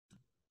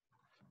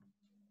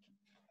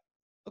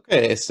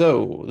Okay,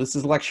 so this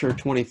is lecture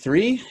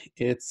 23.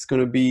 It's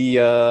going to be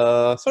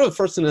sort of the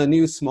first in a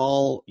new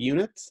small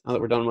unit. Now that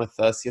we're done with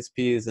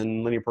CSPs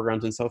and linear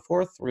programs and so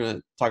forth, we're going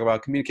to talk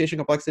about communication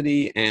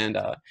complexity and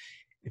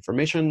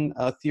information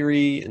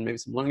theory and maybe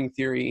some learning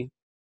theory.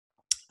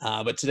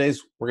 But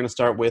we're going to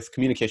start with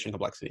communication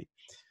complexity.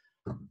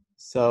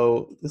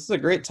 So this is a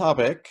great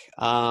topic.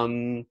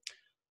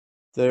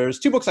 There's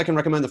two books I can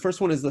recommend. The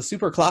first one is the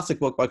super classic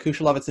book by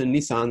Kushilevitz and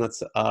Nissan.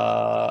 That's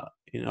a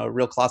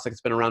real classic.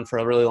 It's been around for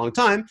a really long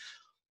time.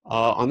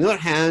 On the other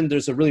hand,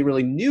 there's a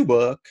really new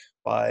book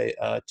by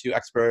two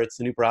experts,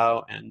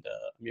 Anuprao and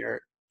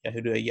Amir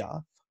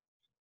Yehudayoff,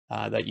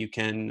 that you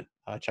can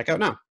check out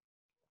now.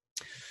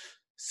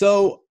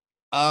 So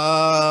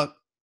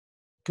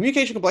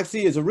communication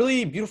complexity is a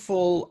really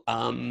beautiful,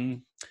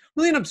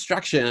 really an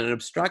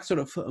abstract sort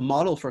of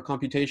model for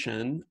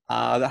computation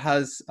that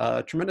has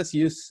tremendous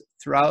use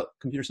throughout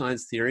computer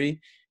science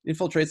theory. It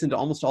infiltrates into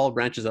almost all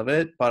branches of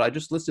it, but I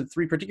just listed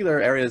three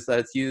particular areas that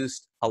it's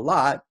used a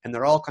lot, and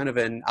they're all kind of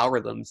in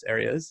algorithms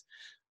areas,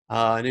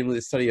 namely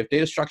the study of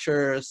data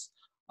structures,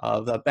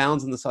 of the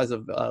bounds and the size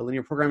of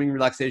linear programming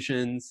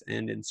relaxations,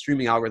 and in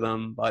streaming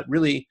algorithm. But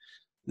really,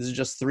 this is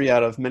just three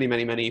out of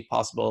many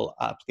possible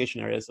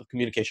application areas of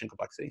communication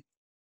complexity.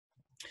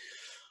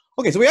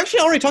 Okay, so we actually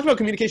already talked about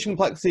communication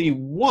complexity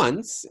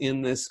once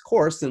in this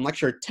course in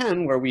lecture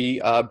 10, where we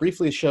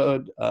briefly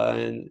showed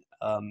an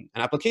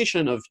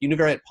application of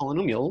univariate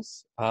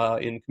polynomials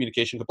in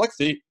communication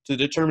complexity to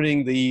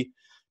determining the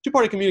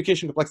two-party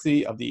communication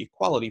complexity of the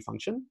equality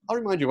function. I'll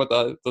remind you what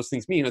those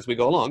things mean as we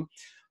go along.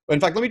 But in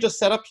fact, let me just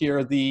set up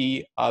here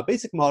the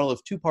basic model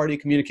of two-party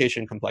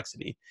communication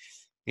complexity.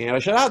 And I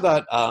should add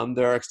that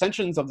there are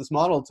extensions of this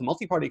model to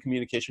multi-party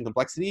communication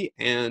complexity,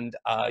 and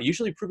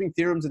usually proving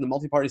theorems in the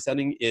multi-party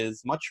setting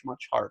is much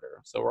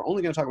harder. So we're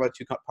only going to talk about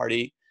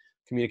two-party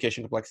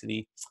communication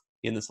complexity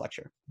in this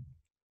lecture.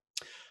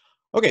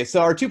 Okay,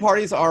 so our two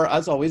parties are,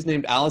 as always,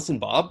 named Alice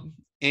and Bob,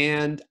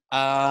 and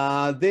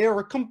they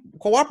are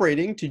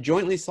cooperating to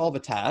jointly solve a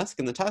task,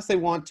 and the task they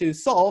want to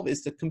solve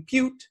is to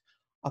compute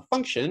a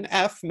function,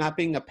 f,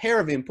 mapping a pair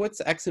of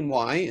inputs, x and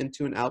y,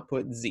 into an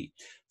output, z.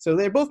 So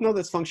they both know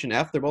this function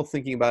f, they're both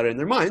thinking about it in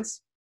their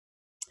minds.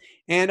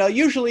 And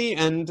usually,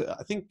 and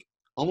I think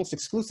almost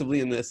exclusively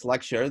in this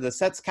lecture, the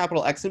sets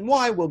capital X and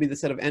Y will be the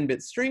set of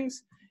n-bit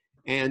strings,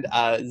 and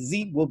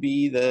z will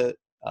be the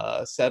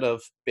set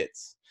of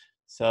bits.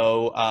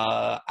 So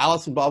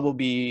Alice and Bob will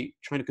be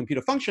trying to compute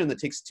a function that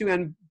takes two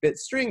n-bit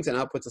strings and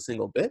outputs a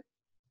single bit.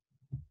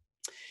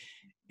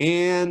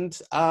 And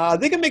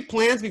they can make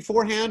plans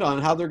beforehand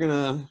on how they're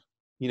going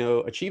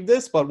to, achieve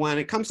this. But when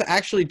it comes to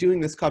actually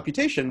doing this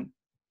computation,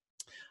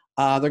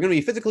 they're going to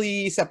be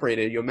physically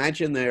separated. You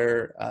imagine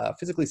they're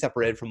physically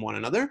separated from one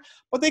another,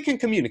 but they can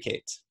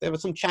communicate. They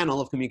have some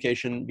channel of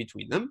communication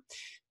between them.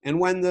 And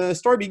when the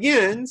story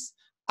begins,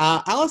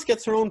 Alice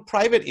gets her own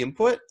private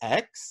input,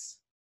 x.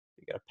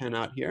 You got a pen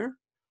out here.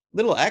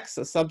 Little x,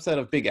 a subset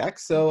of big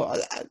X. So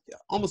I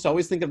almost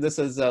always think of this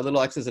as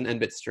little x as an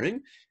n-bit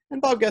string.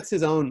 And Bob gets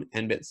his own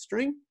n-bit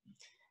string.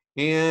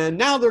 And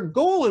now their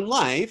goal in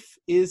life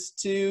is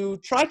to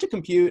try to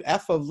compute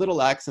f of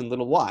little x and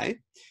little y.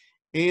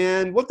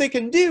 And what they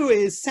can do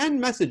is send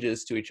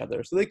messages to each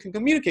other. So they can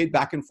communicate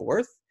back and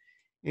forth.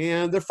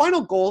 And their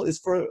final goal is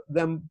for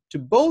them to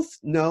both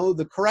know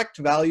the correct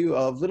value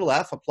of little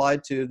f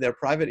applied to their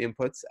private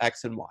inputs,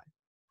 x and y.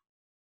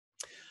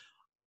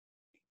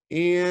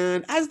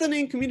 And as the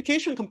name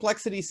communication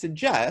complexity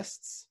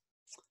suggests,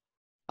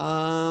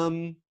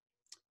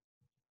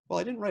 well,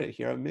 I didn't write it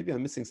here. Maybe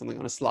I'm missing something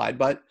on a slide,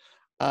 but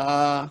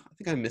I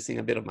think I'm missing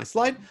a bit of my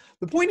slide.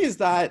 The point is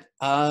that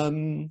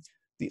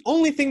the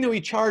only thing that we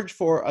charge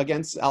for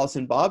against Alice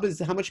and Bob is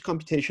how much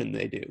computation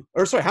they do,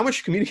 or sorry, how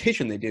much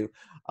communication they do.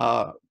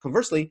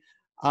 Conversely,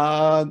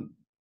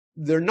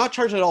 they're not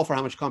charged at all for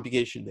how much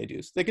computation they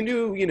do. So they can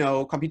do,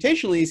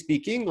 computationally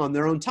speaking, on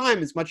their own time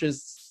as much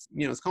as,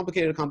 as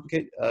complicated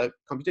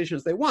computation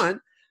as they want.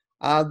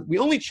 We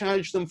only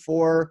charge them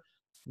for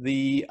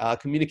the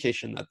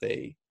communication that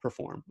they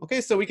perform.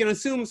 Okay, so we can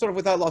assume sort of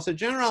without loss of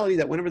generality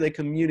that whenever they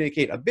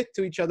communicate a bit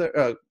to each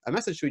other, a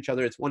message to each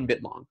other, it's 1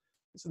 bit long.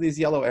 So these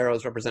yellow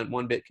arrows represent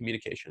 1-bit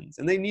communications,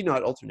 and they need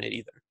not alternate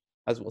either,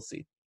 as we'll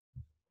see.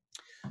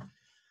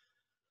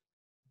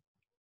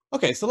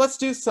 Okay, so let's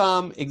do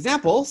some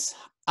examples.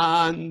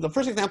 The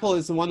first example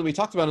is the one that we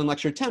talked about in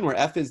lecture 10, where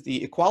f is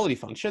the equality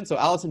function. So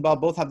Alice and Bob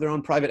both have their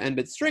own private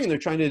n-bit string, and they're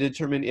trying to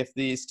determine if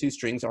these two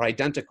strings are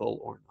identical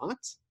or not.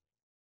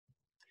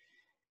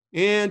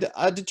 And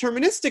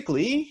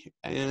deterministically,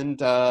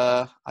 and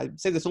I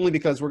say this only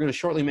because we're going to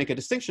shortly make a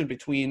distinction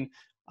between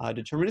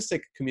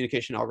deterministic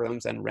communication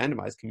algorithms and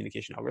randomized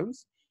communication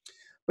algorithms.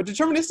 But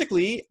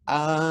deterministically,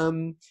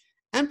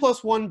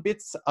 n+1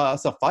 bits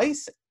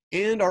suffice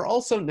and are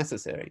also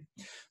necessary.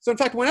 So in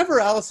fact, whenever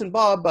Alice and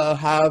Bob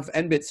have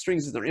n-bit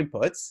strings as their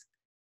inputs,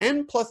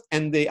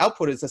 and the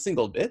output is a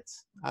single bit,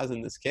 as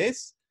in this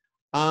case,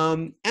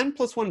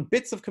 n+1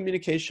 bits of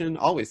communication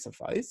always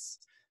suffice,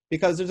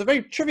 because there's a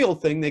very trivial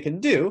thing they can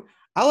do.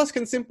 Alice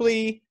can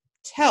simply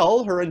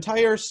tell her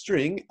entire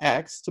string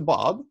x to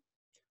Bob.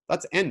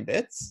 That's n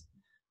bits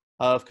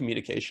of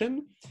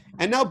communication.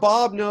 And now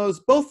Bob knows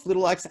both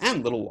little x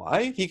and little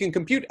y. He can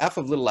compute f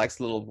of little x,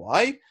 little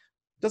y.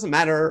 Doesn't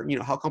matter,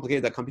 how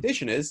complicated that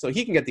computation is, so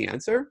he can get the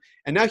answer.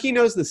 And now he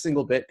knows the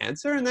single bit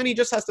answer, and then he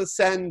just has to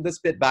send this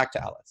bit back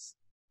to Alice.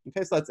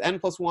 Okay, so that's n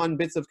plus 1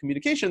 bits of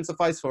communication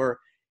suffice for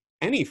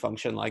any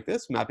function like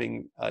this,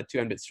 mapping two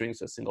n-bit strings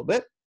to a single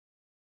bit.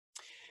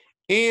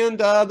 And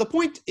the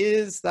point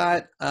is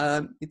that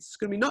it's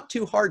going to be not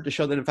too hard to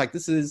show that, in fact,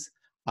 this is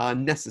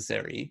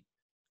necessary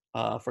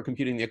for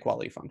computing the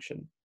equality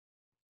function.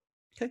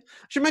 Okay,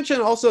 I should mention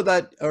also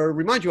that, or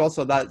remind you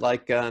also that,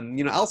 like,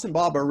 Alice and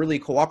Bob are really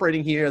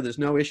cooperating here. There's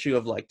no issue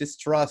of like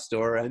distrust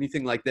or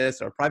anything like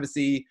this, or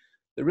privacy.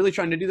 They're really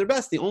trying to do their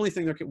best. The only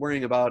thing they're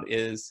worrying about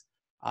is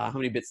how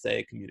many bits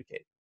they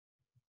communicate.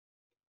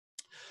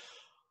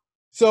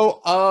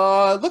 So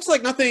it looks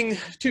like nothing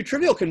too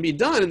trivial can be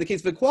done in the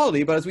case of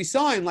equality, but as we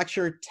saw in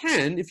lecture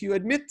 10, if you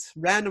admit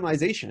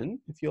randomization,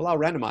 if you allow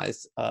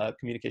randomized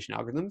communication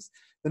algorithms,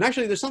 then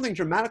actually there's something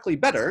dramatically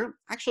better.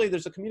 Actually,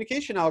 there's a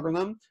communication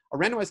algorithm, a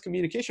randomized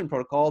communication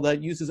protocol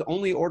that uses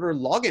only order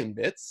log n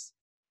bits,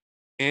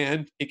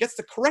 and it gets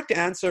the correct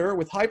answer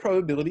with high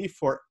probability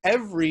for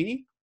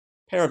every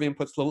pair of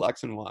inputs, little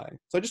x and y.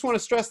 So I just want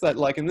to stress that,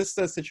 like in this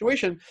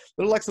situation,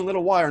 little x and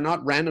little y are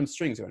not random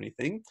strings or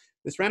anything.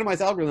 This randomized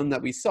algorithm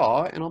that we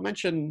saw, and I'll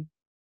mention,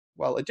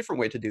 well, a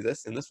different way to do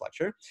this in this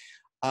lecture.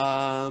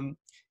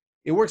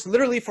 It works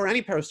literally for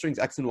any pair of strings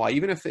x and y,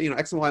 even if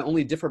x and y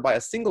only differ by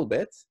a single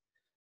bit.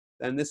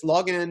 Then this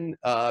log n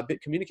bit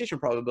communication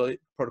probability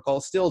protocol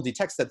still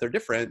detects that they're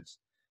different,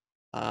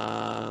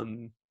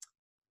 with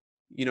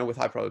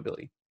high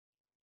probability.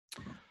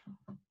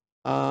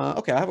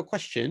 Okay, I have a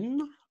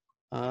question.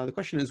 The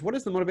question is, what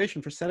is the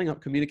motivation for setting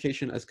up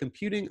communication as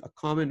computing a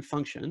common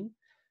function,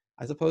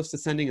 as opposed to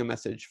sending a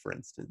message, for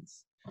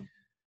instance?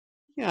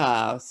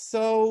 Yeah,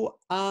 so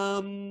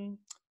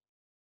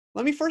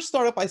let me first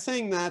start up by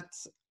saying that,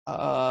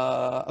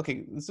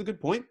 okay, this is a good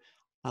point.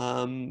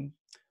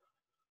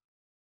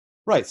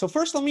 Right, so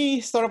first let me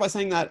start off by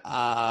saying that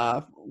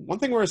one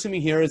thing we're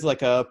assuming here is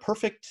like a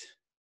perfect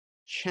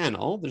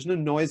channel. There's no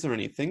noise or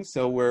anything,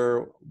 so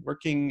we're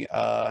working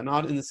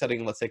not in the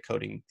setting, let's say,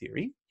 coding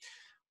theory.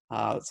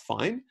 That's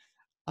fine.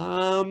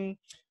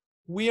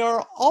 We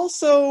are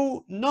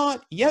also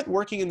not yet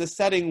working in the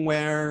setting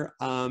where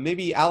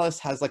maybe Alice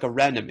has like a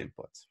random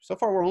input. So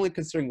far, we're only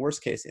considering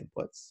worst case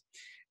inputs.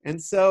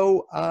 And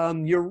so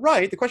you're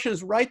right. The question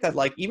is right that,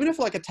 like, even if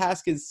like a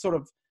task is sort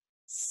of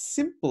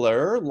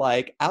simpler,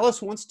 like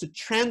Alice wants to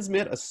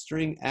transmit a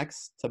string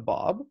x to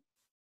Bob,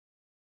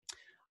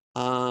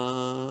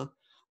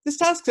 this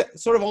task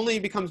sort of only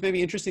becomes maybe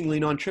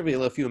interestingly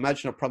non-trivial if you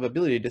imagine a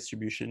probability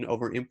distribution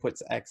over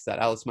inputs x that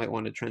Alice might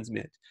want to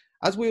transmit,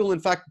 as we will in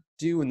fact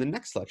do in the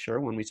next lecture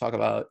when we talk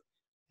about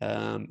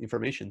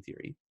information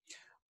theory.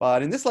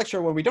 But in this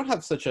lecture, when we don't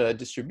have such a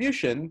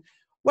distribution,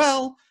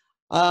 well,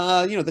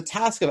 the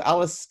task of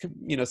Alice,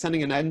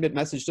 sending an n-bit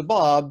message to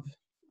Bob,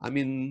 I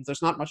mean,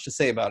 there's not much to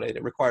say about it.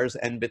 It requires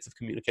n bits of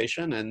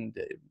communication, and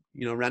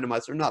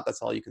randomized or not,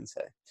 that's all you can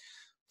say.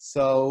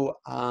 So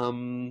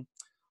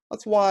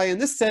that's why in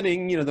this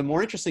setting, the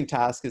more interesting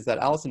task is that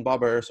Alice and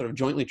Bob are sort of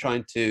jointly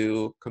trying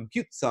to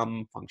compute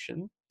some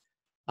function,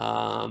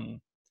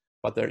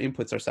 but their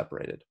inputs are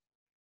separated.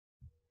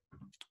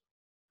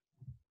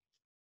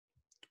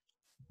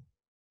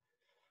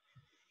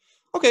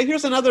 Okay,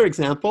 here's another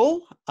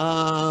example.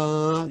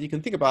 You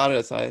can think about it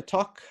as I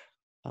talk,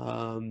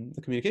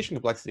 the communication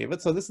complexity of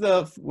it. So this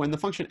is when the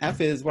function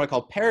f is what I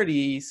call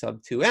parity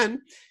sub 2n.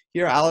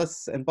 Here,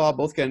 Alice and Bob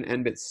both get an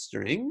n-bit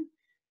string,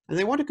 and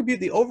they want to compute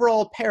the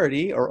overall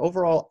parity or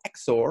overall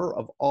XOR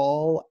of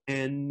all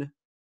n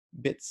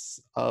bits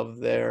of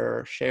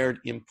their shared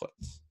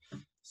inputs.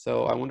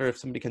 So I wonder if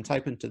somebody can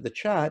type into the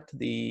chat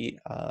the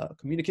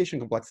communication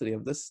complexity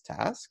of this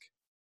task.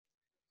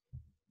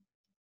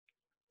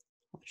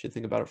 I should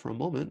think about it for a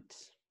moment.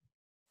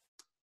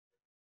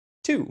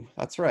 2,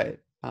 that's right.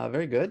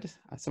 Very good.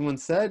 Someone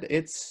said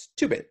it's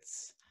 2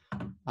 bits.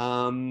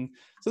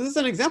 So this is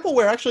an example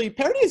where actually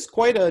parity is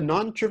quite a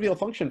non-trivial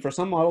function for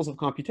some models of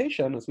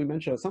computation. As we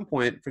mentioned at some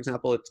point, for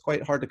example, it's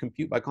quite hard to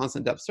compute by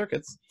constant depth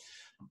circuits.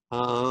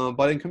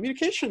 But in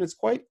communication, it's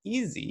quite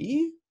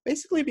easy,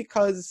 basically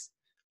because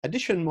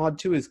addition mod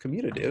 2 is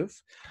commutative.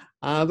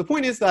 The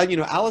point is that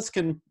Alice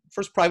can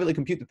first privately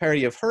compute the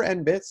parity of her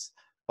n bits.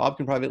 Bob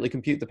can privately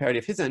compute the parity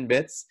of his n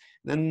bits.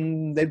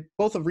 Then they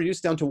both have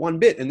reduced down to 1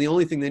 bit, and the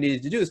only thing they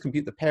needed to do is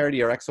compute the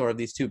parity or XOR of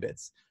these 2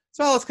 bits.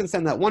 So Alice can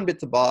send that 1 bit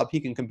to Bob, he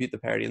can compute the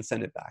parity and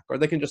send it back, or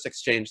they can just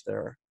exchange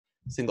their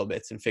single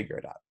bits and figure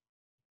it out.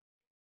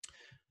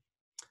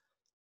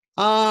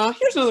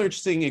 Here's another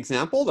interesting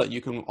example that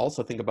you can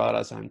also think about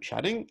as I'm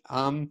chatting.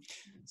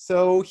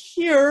 So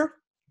here,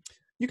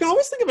 you can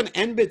always think of an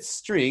n-bit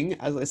string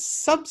as a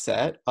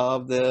subset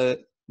of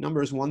the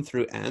numbers 1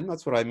 through n.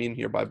 That's what I mean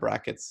here by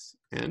brackets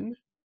n.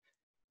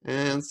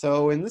 And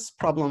so in this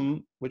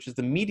problem, which is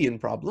the median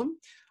problem,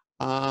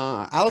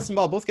 Alice and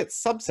Bob both get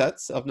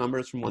subsets of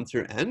numbers from 1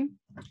 through n.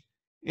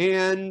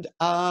 And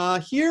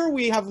here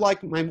we have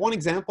like my one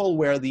example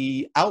where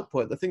the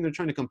output, the thing they're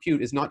trying to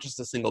compute, is not just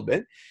a single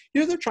bit.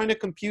 Here they're trying to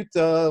compute,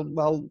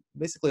 well,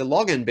 basically a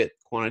log n bit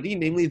quantity,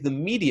 namely the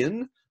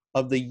median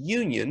of the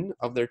union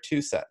of their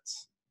two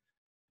sets.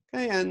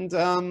 Okay, and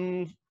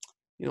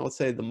you know, let's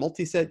say the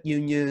multi-set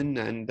union,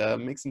 and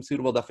make some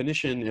suitable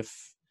definition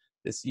if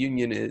this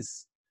union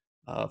is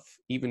of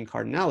even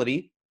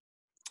cardinality.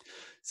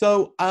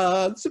 So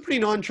this is a pretty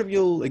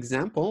non-trivial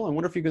example. I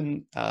wonder if you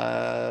can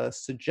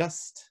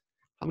suggest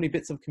how many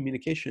bits of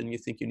communication you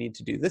think you need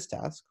to do this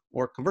task,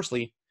 or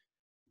conversely,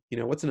 you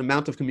know, what's an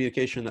amount of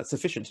communication that's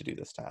sufficient to do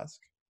this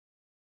task?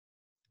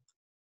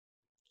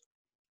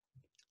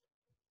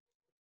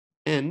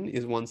 N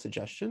is one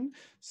suggestion.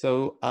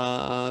 So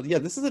yeah,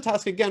 this is a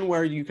task again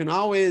where you can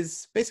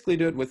always basically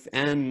do it with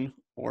n,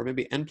 or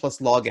maybe n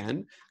plus log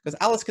n, because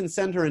Alice can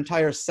send her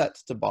entire set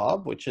to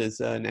Bob, which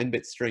is an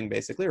n-bit string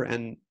basically, or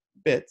n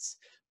bits.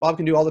 Bob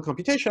can do all the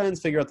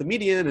computations, figure out the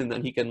median, and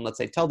then he can, let's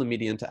say, tell the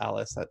median to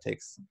Alice. That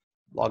takes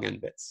log n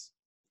bits.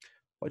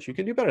 But you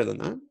can do better than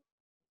that.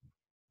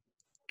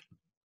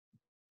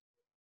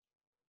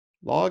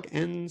 Log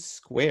n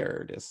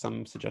squared is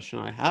some suggestion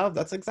I have.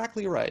 That's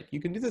exactly right.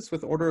 You can do this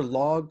with order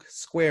log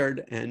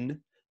squared n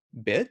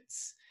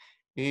bits.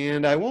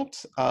 And I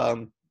won't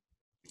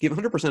give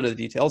 100% of the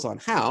details on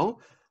how,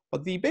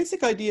 but the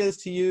basic idea is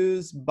to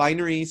use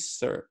binary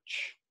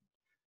search.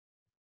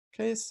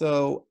 Okay,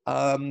 so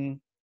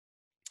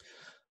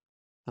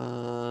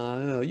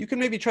you can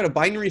maybe try to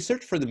binary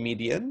search for the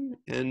median,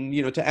 and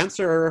you know, to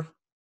answer,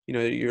 you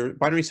know, you're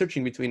binary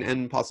searching between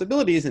n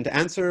possibilities, and to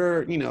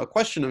answer, you know, a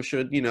question of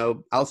should, you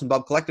know, Alice and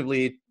Bob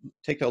collectively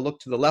take a look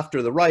to the left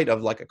or the right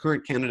of like a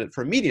current candidate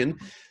for a median,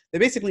 they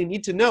basically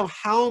need to know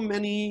how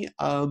many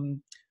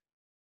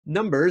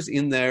numbers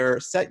in their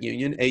set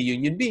union, A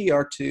union B,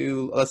 are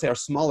to, let's say, are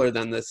smaller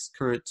than this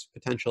current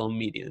potential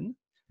median.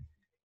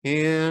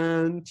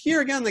 And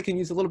here again, they can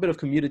use a little bit of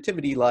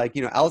commutativity, like,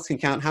 you know, Alice can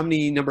count how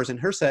many numbers in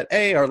her set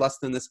A are less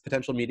than this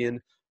potential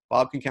median.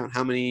 Bob can count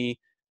how many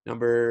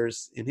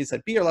numbers in his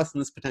set B are less than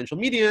this potential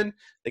median.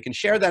 They can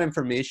share that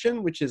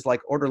information, which is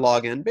like order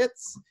log n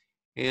bits,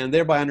 and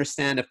thereby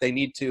understand if they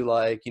need to,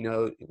 like, you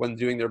know, when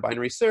doing their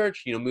binary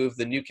search, you know, move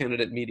the new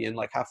candidate median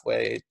like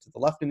halfway to the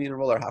left in the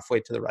interval or halfway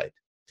to the right.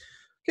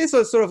 Okay, so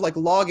it's sort of like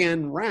log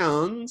n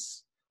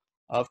rounds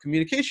of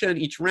communication,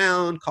 each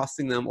round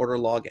costing them order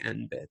log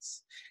n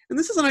bits. And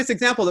this is a nice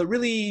example that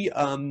really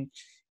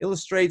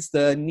illustrates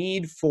the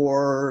need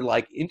for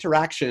like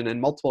interaction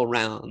and multiple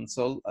rounds.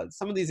 So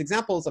some of these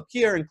examples up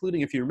here,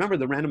 including, if you remember,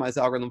 the randomized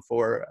algorithm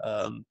for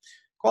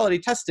quality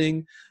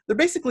testing, they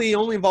basically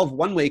only involve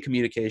one-way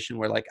communication,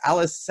 where like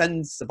Alice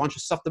sends a bunch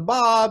of stuff to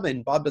Bob,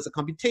 and Bob does a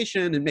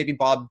computation, and maybe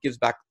Bob gives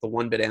back the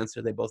one-bit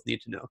answer they both need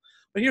to know.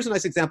 But here's a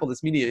nice example,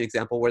 this median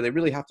example, where they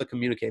really have to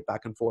communicate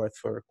back and forth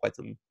for quite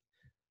some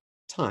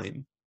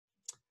time.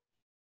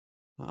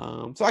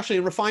 So actually,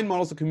 in refined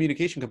models of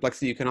communication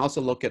complexity, you can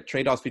also look at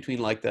trade-offs between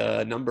like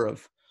the number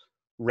of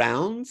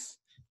rounds,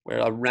 where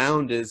a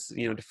round is,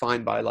 you know,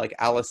 defined by like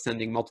Alice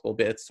sending multiple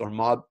bits or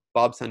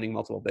Bob sending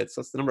multiple bits.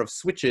 So it's the number of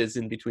switches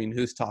in between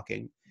who's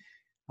talking.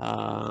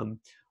 But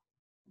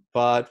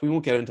we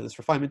won't get into this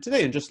refinement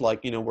today, and just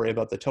like, you know, worry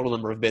about the total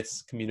number of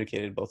bits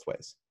communicated both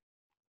ways.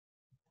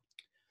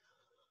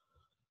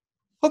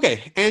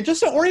 Okay, and just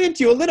to orient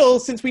you a little,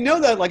 since we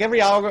know that like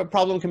every algorithm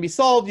problem can be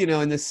solved, you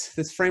know, in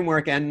this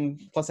framework n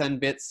plus n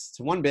bits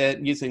to 1 bit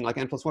using like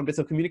n plus 1 bits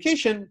of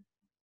communication,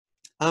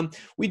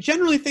 we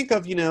generally think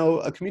of, you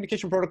know,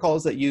 communication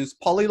protocols that use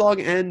polylog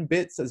n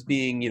bits as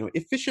being, you know,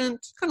 efficient,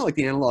 kind of like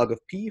the analog of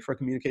P for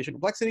communication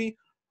complexity,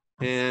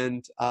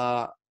 and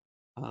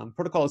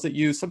protocols that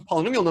use some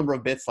polynomial number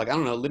of bits, like, I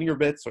don't know, linear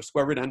bits or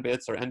square root n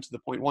bits or n to the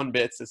 0.1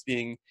 bits, as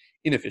being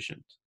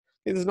inefficient.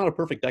 Okay, this is not a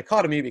perfect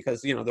dichotomy,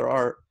 because, you know, there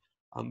are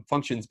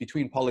functions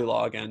between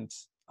polylog and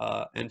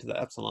n to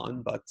the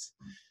epsilon, but,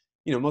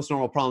 you know, most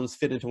normal problems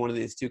fit into one of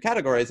these two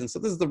categories. And so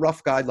this is the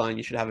rough guideline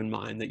you should have in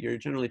mind, that you're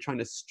generally trying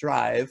to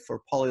strive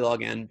for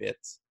polylog n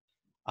bits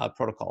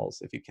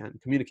protocols, if you can,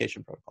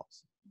 communication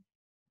protocols.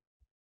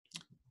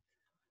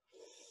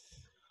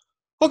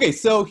 Okay,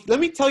 so let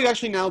me tell you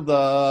actually now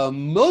the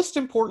most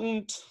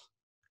important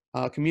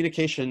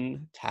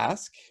communication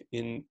task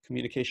in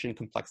communication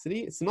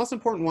complexity. It's the most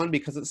important one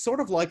because it's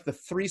sort of like the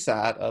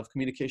 3-sat of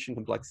communication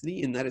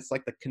complexity, in that it's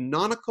like the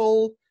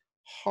canonical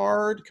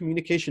hard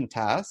communication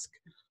task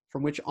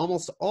from which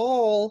almost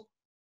all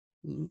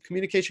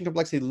communication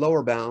complexity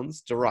lower bounds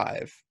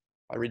derive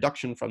by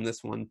reduction from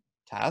this one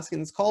task,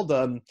 and it's called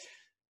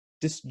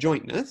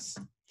disjointness.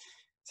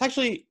 It's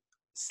actually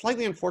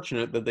slightly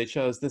unfortunate that they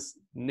chose this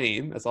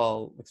name, as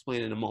I'll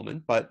explain in a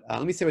moment, but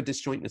let me say what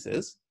disjointness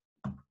is.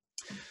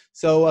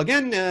 So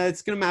again,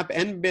 it's going to map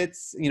n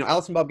bits. You know,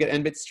 Alice and Bob get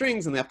n bit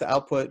strings, and they have to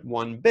output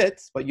 1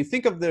 bit. But you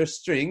think of their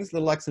strings,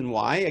 little x and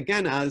y,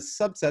 again as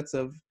subsets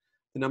of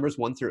the numbers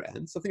 1 through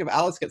n. So think of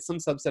Alice gets some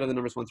subset of the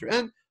numbers 1 through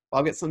n.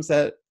 Bob gets some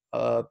subset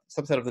of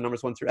the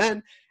numbers 1 through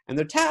n. And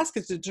their task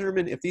is to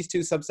determine if these two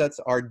subsets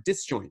are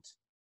disjoint.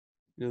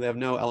 You know, they have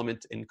no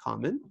element in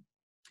common.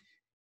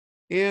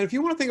 And if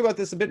you want to think about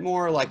this a bit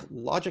more like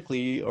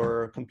logically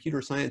or computer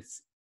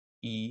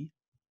science-y,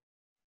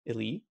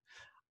 you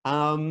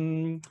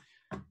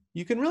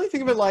can really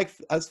think of it like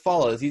as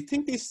follows. You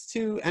think these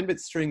two n-bit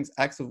strings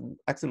x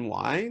and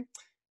y,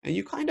 and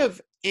you kind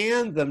of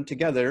AND them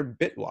together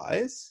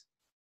bitwise.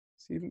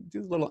 So you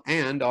do a little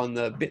AND on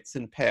the bits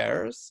and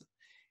pairs.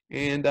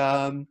 And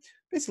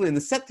basically in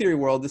the set theory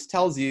world, this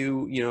tells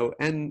you,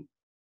 n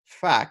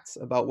facts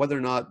about whether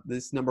or not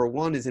this number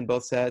 1 is in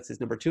both sets,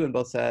 is number 2 in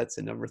both sets,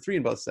 and number 3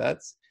 in both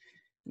sets.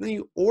 And then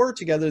you OR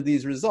together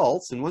these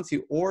results. And once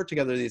you OR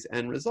together these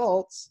n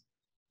results,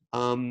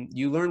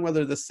 you learn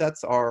whether the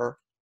sets are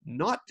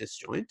not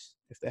disjoint,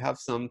 if they have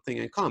something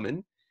in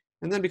common.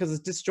 And then because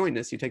it's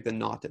disjointness, you take the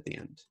not at the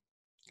end.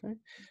 Okay?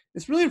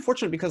 It's really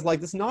unfortunate because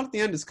like this not at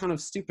the end is kind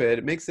of stupid.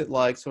 It makes it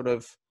like sort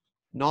of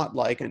not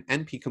like an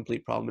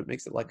NP-complete problem. It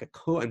makes it like a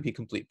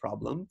co-NP-complete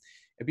problem.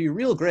 It'd be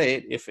real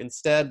great if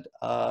instead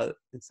of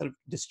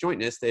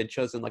disjointness, they had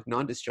chosen like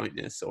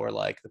non-disjointness or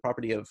like the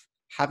property of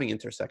having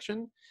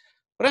intersection.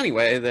 But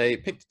anyway, they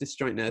picked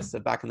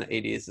disjointness back in the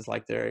 80s as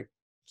like their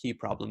key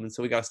problem. And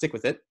so we got to stick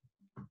with it.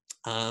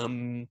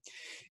 In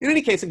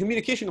any case, in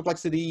communication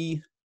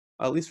complexity,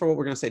 at least for what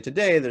we're going to say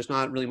today, there's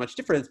not really much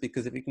difference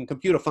because if you can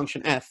compute a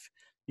function f,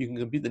 you can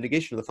compute the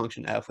negation of the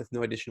function f with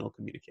no additional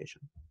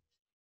communication.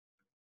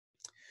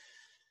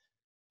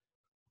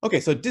 Okay,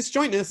 so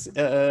disjointness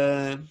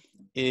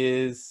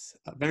is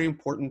a very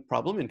important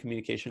problem in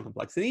communication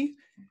complexity.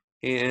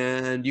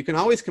 And you can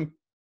always,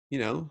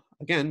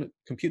 again,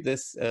 compute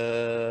this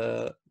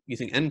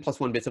using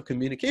n+1 bits of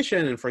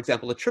communication. And for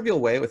example, a trivial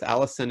way with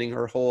Alice sending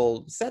her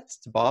whole set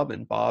to Bob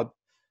and Bob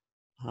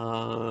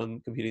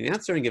computing the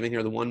answer and giving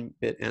her the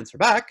 1-bit answer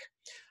back.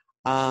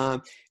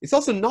 It's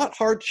also not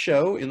hard to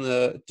show in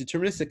the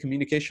deterministic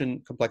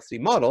communication complexity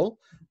model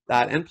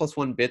that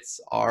n+1 bits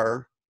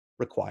are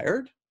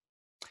required.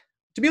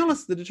 To be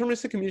honest, the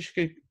deterministic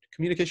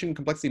communication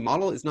complexity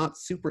model is not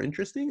super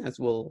interesting, as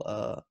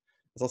I'll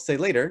say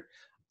later.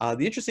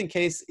 The interesting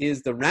case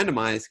is the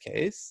randomized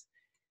case.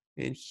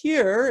 And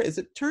here, as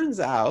it turns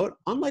out,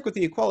 unlike with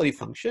the equality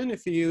function,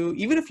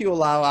 even if you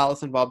allow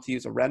Alice and Bob to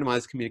use a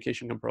randomized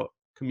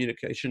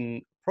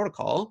communication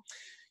protocol,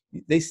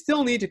 they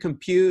still need to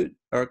compute,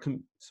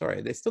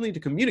 they still need to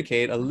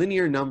communicate a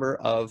linear number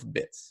of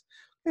bits.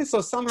 Okay,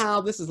 so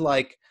somehow this is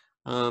like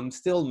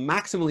still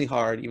maximally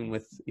hard even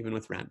with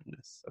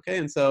randomness. Okay,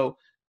 and so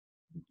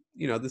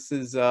this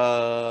is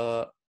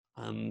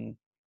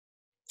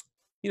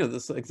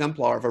this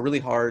exemplar of a really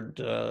hard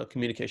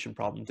communication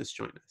problem,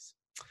 disjointness.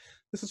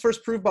 This was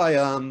first proved by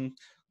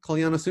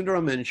Kalyana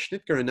Sundaram and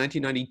Schnitger in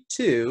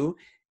 1992,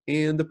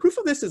 and the proof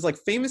of this is like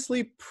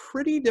famously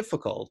pretty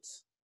difficult.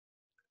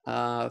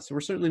 So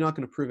we're certainly not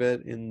going to prove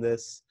it in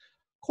this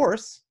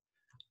course.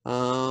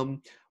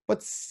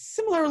 But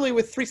similarly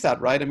with 3-sat,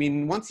 right? I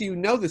mean, once you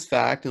know this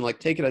fact and like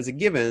take it as a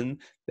given,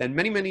 then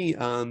many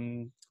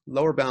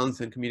lower bounds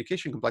in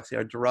communication complexity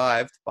are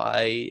derived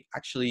by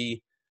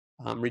actually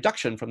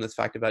reduction from this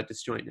fact about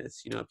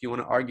disjointness. If you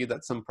want to argue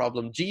that some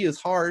problem G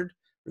is hard,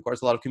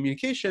 requires a lot of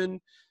communication,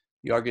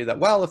 you argue that,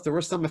 well, if there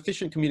was some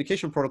efficient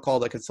communication protocol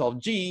that could solve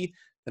G,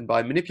 then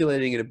by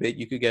manipulating it a bit,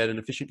 you could get an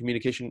efficient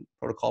communication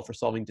protocol for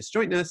solving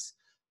disjointness,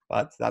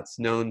 but that's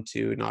known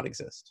to not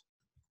exist.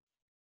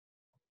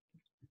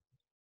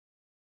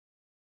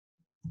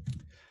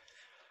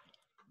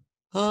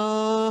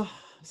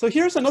 So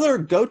here's another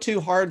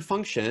go-to hard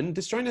function.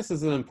 Disjointness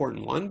is an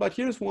important one, but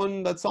here's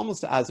one that's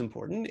almost as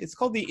important. It's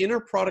called the inner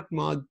product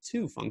mod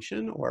 2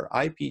 function, or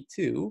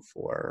IP2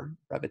 for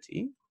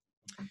brevity.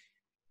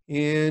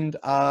 And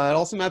it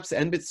also maps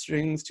n-bit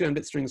strings, 2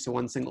 n-bit strings to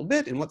 1 single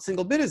bit. And what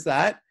single bit is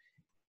that?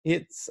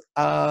 It's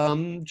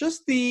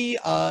just the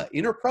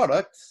inner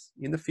product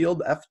in the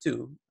field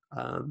F2.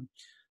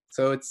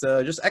 So it's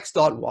just x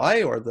dot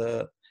y, or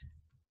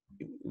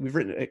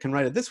it can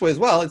write it this way as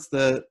well. It's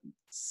the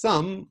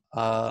sum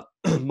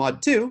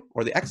mod 2,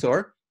 or the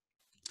XOR,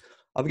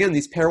 of, again,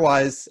 these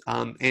pairwise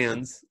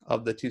ands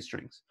of the 2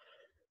 strings.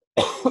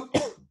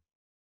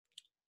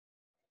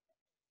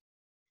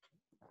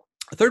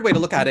 A third way to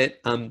look at it,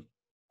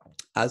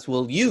 as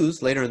we'll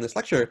use later in this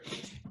lecture,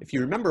 if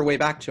you remember way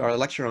back to our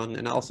lecture on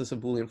analysis of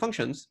Boolean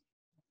functions,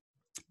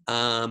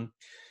 this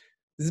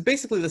is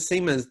basically the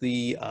same as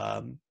the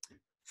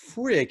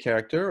Fourier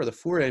character, or the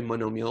Fourier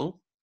monomial.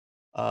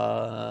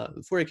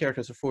 The Fourier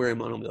characters are Fourier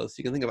monomials. So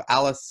you can think of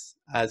Alice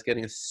as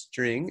getting a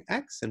string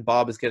x, and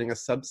Bob as getting a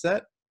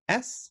subset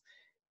s,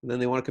 and then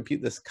they want to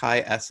compute this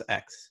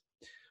chi-sx,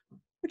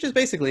 which is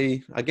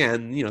basically,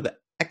 again, the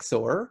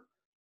XOR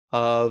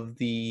of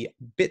the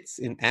bits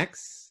in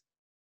x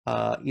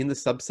in the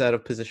subset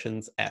of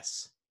positions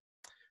s.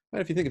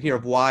 Right, if you think of here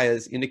of y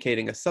as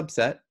indicating a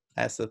subset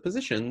s of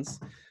positions,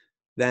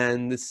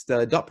 then this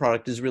dot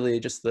product is really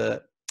just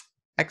the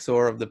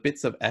XOR of the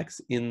bits of x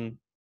in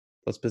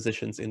those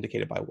positions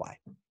indicated by y.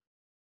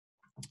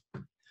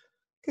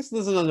 Okay, so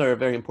this is another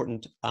very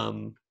important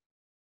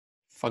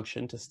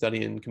function to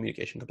study in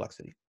communication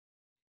complexity.